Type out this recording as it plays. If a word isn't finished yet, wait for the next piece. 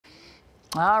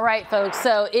All right, folks.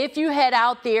 So if you head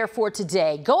out there for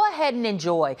today, go ahead and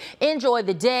enjoy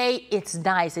the day. It's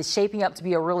nice. It's shaping up to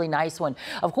be a really nice one.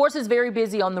 Of course, it's very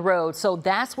busy on the road. So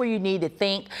that's where you need to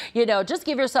think, just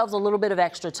give yourselves a little bit of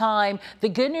extra time. The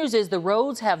good news is the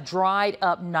roads have dried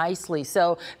up nicely.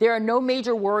 So there are no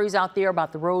major worries out there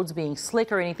about the roads being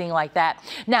slick or anything like that.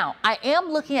 Now, I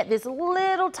am looking at this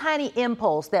little tiny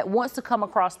impulse that wants to come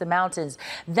across the mountains.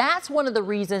 That's one of the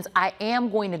reasons I am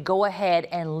going to go ahead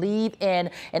and leave in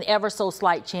an ever so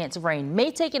slight chance of rain.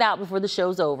 May take it out before the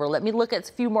show's over. Let me look at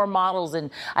a few more models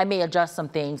and I may adjust some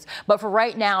things. But for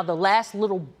right now, the last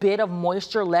little bit of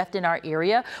moisture left in our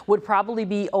area would probably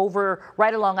be over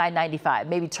right along I-95.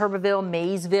 Maybe Tuberville,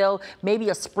 Maysville, maybe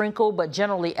a sprinkle, but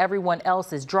generally everyone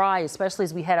else is dry, especially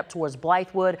as we head up towards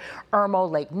Blythewood, Irmo,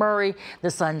 Lake Murray.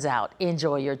 The sun's out.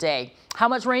 Enjoy your day. How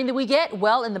much rain did we get?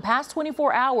 Well, in the past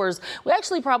 24 hours, we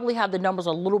actually probably have the numbers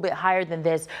a little bit higher than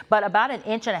this, but about 1.5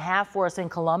 inches for us in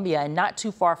Columbia and not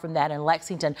too far from that in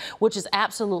Lexington, which is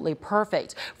absolutely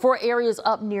perfect. For areas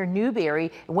up near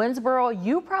Newberry, Winsboro,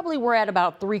 you probably were at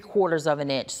about 3/4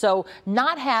 inch. So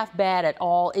not half bad at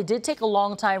all. It did take a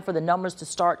long time for the numbers to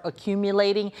start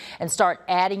accumulating and start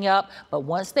adding up, but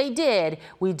once they did,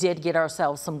 we did get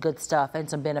ourselves some good stuff and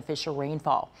some beneficial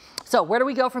rainfall. So where do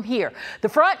we go from here? The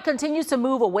front continues to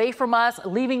move away from us,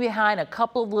 leaving behind a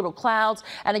couple of little clouds.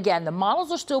 And again, the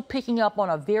models are still picking up on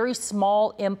a very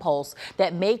small impulse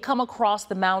that may come across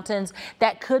the mountains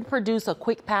that could produce a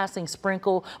quick passing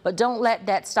sprinkle, but don't let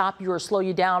that stop you or slow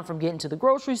you down from getting to the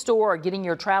grocery store or getting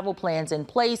your travel plans in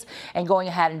place and going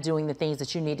ahead and doing the things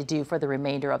that you need to do for the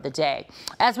remainder of the day.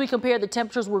 As we compare the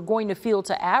temperatures we're going to feel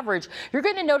to average, you're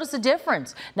going to notice a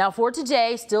difference. Now for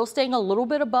today, still staying a little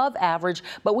bit above average,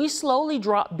 but we slowly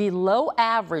drop below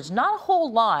average, not a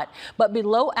whole lot, but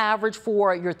below average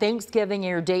for your Thanksgiving and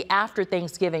your day after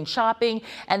Thanksgiving shopping,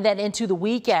 and then into the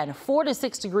weekend. 4 to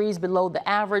 6 degrees below the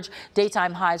average.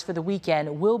 Daytime highs for the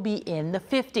weekend will be in the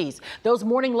 50s. Those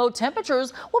morning low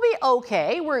temperatures will be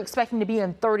okay. We're expecting to be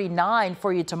in 39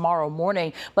 for you tomorrow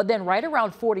morning, but then right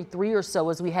around 43 or so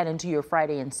as we head into your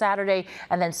Friday and Saturday,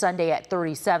 and then Sunday at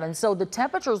 37. So the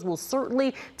temperatures will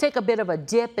certainly take a bit of a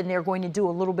dip and they're going to do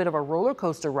a little bit of a roller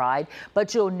coaster ride,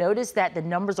 but you'll notice that the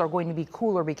numbers are going to be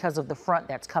cooler because of the front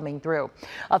that's coming through.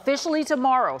 Officially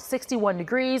tomorrow, 61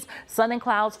 degrees, sun and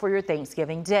clouds for your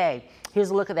Thanksgiving day. Here's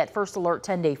a look at that first alert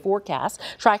 10-day forecast,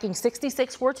 tracking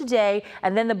 66 for today,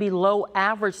 and then the below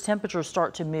average temperatures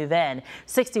start to move in.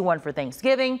 61 for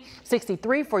Thanksgiving,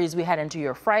 63 for you as we head into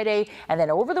your Friday, and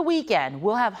then over the weekend,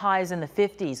 we'll have highs in the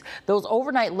 50s. Those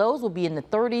overnight lows will be in the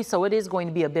 30s, so it is going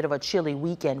to be a bit of a chilly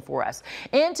weekend for us.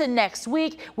 Into next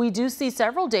week, we do see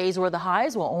several days where the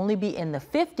highs will only be in the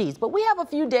 50s, but we have a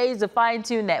few days to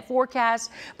fine-tune that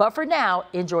forecast. But for now,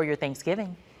 enjoy your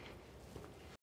Thanksgiving.